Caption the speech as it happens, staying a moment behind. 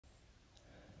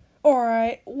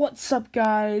Alright, what's up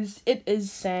guys? It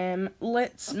is Sam.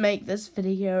 Let's make this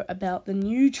video about the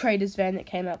new Traders van that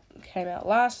came out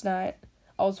last night.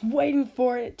 I was waiting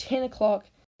for it at 10 o'clock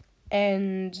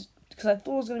and because I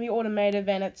thought it was going to be automated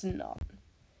and it's not.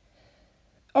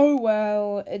 Oh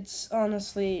well, it's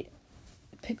honestly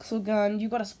Pixel Gun. You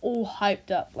got us all hyped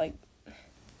up, like,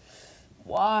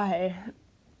 why?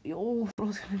 You all thought it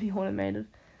was going to be automated.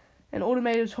 And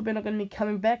automated is probably not going to be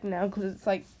coming back now because it's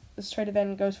like this trader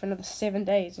van goes for another 7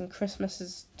 days and Christmas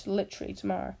is literally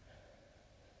tomorrow.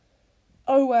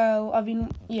 Oh well,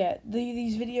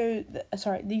 these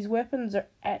weapons are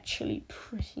actually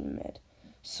pretty mid.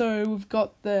 So we've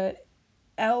got the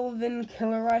Elven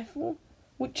Killer Rifle,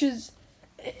 which is,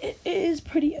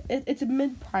 it's a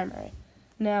mid primary.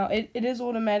 Now, it is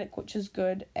automatic, which is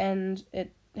good, and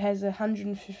it has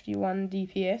 151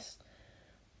 DPS.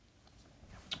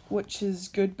 Which is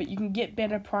good, but you can get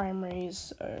better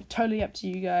primaries, so totally up to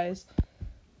you guys.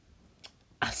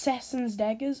 Assassin's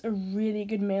Daggers are really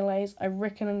good melees. I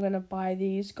reckon I'm going to buy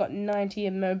these. Got 90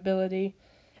 in mobility,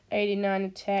 89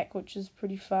 attack, which is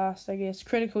pretty fast, I guess.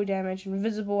 Critical damage,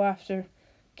 invisible after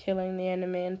killing the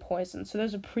enemy, and poison. So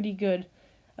those are pretty good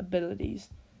abilities.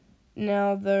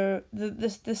 Now,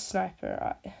 this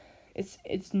sniper,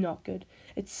 it's not good.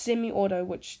 It's semi-auto,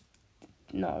 which,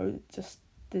 no, just...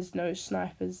 There's no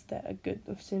snipers that are good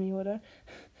with semi-auto.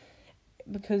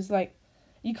 Because, like,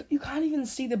 you can't even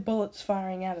see the bullets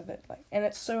firing out of it. Like, and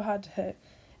it's so hard to hit.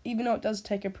 Even though it does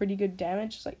take a pretty good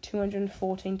damage. It's like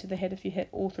 214 to the head if you hit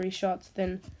all 3 shots.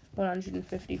 Then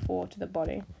 154 to the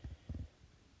body.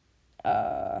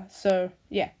 So,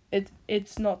 yeah.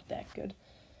 It's not that good.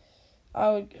 I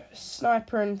would go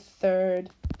Sniper in 3rd.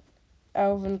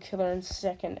 Elven Killer in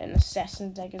 2nd. And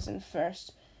Assassin Daggers in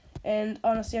 1st. And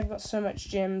honestly, I've got so much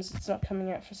gems, it's not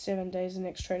coming out for 7 days the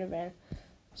next trader van.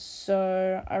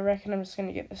 So, I reckon I'm just going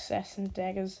to get the Assassin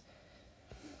Daggers.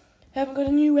 I haven't got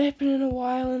a new weapon in a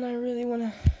while, and I really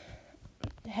want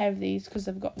to have these, because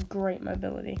they've got great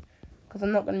mobility. Because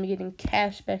I'm not going to be getting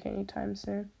cash back anytime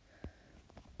soon.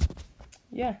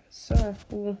 Yeah, so,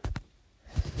 we'll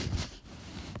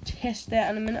test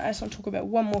that in a minute. I just want to talk about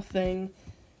one more thing.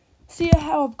 See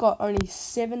how I've got only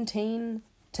 17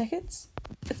 tickets?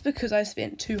 It's because I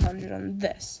spent 200 on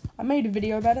this. I made a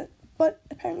video about it, but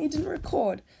apparently it didn't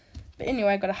record. But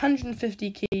anyway, I got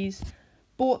 150 keys,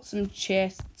 bought some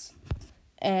chests,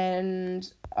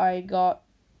 and I got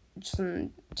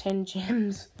some 10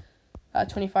 gems,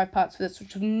 25 parts for this,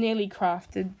 which I've nearly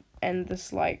crafted, and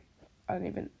this, like,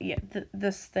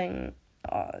 this thing,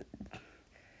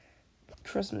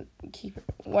 Christmas keeper,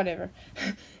 whatever.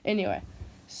 Anyway,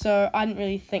 so I didn't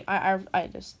really think, I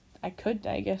could,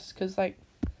 I guess, because, like,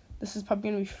 this is probably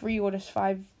going to be free or just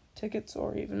 5 tickets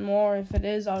or even more. If it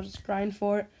is, I'll just grind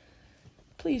for it.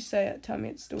 Please say it. Tell me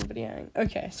it's still videoing.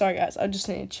 Okay, sorry, guys. I just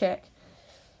need to check.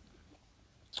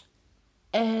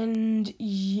 And,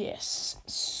 yes.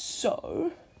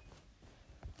 So,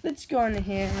 let's go in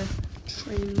here.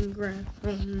 Training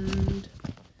ground.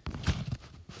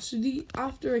 So,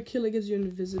 after a kill, it gives you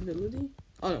invisibility.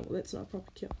 Oh, no, well, that's not a proper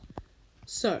kill.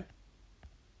 So,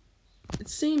 it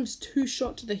seems 2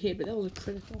 shot to the head, but that was a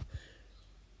critical.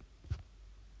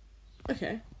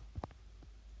 Okay.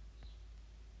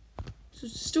 So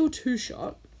it's still 2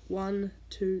 shot. 1,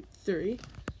 2, 3.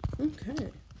 Okay.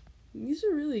 These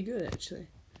are really good, actually.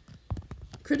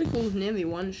 Critical is nearly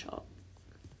 1 shot.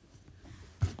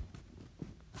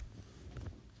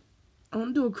 I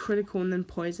want to do a critical and then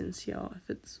poison, see how if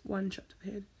it's 1 shot to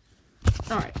the head.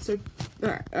 Alright, so,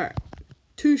 alright.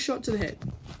 2 shot to the head.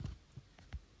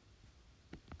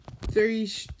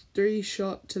 3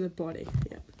 shot to the body.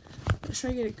 Yeah. Let's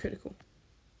try to get it critical.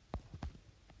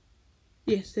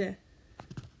 Yes, there.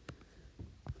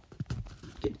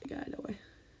 Get the guy out of the way.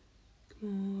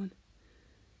 Come on.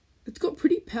 It's got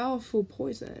pretty powerful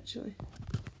poison, actually.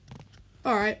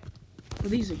 Alright. Well,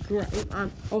 these are great.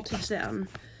 I'll test that out in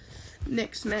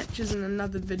next matches in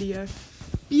another video.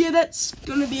 Yeah, that's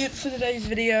gonna be it for today's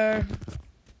video.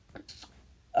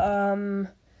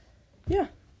 Yeah.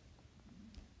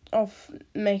 I'll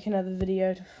make another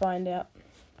video to find out.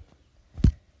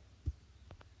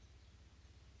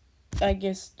 I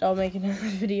guess I'll make another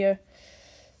video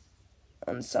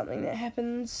on something that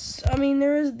happens. I mean,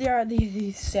 there are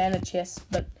these Santa chests,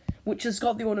 but which has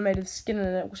got the automated skin in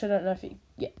it, which I don't know if it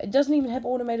doesn't even have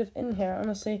automated in here,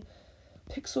 honestly.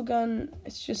 Pixel Gun,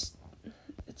 it's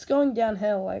going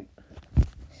downhill, like,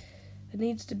 it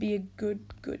needs to be a good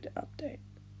update.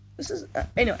 This is,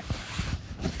 anyway.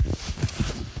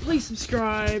 Please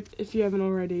subscribe if you haven't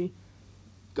already.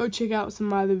 Go check out some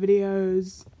of my other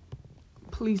videos.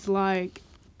 Please like.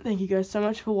 Thank you guys so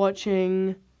much for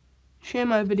watching. share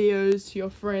my videos to your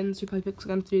friends who play Pixel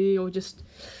Gun 3D, or just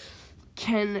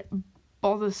can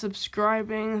bother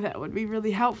subscribing. That would be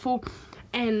really helpful.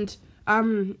 And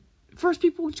first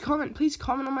people to comment, please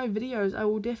comment on my videos. I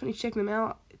will definitely check them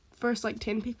out. First like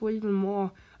 10 people, even more,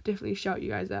 I'll definitely shout you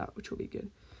guys out, which will be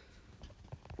good.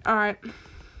 Alright,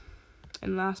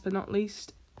 and last but not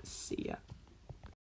least, see ya.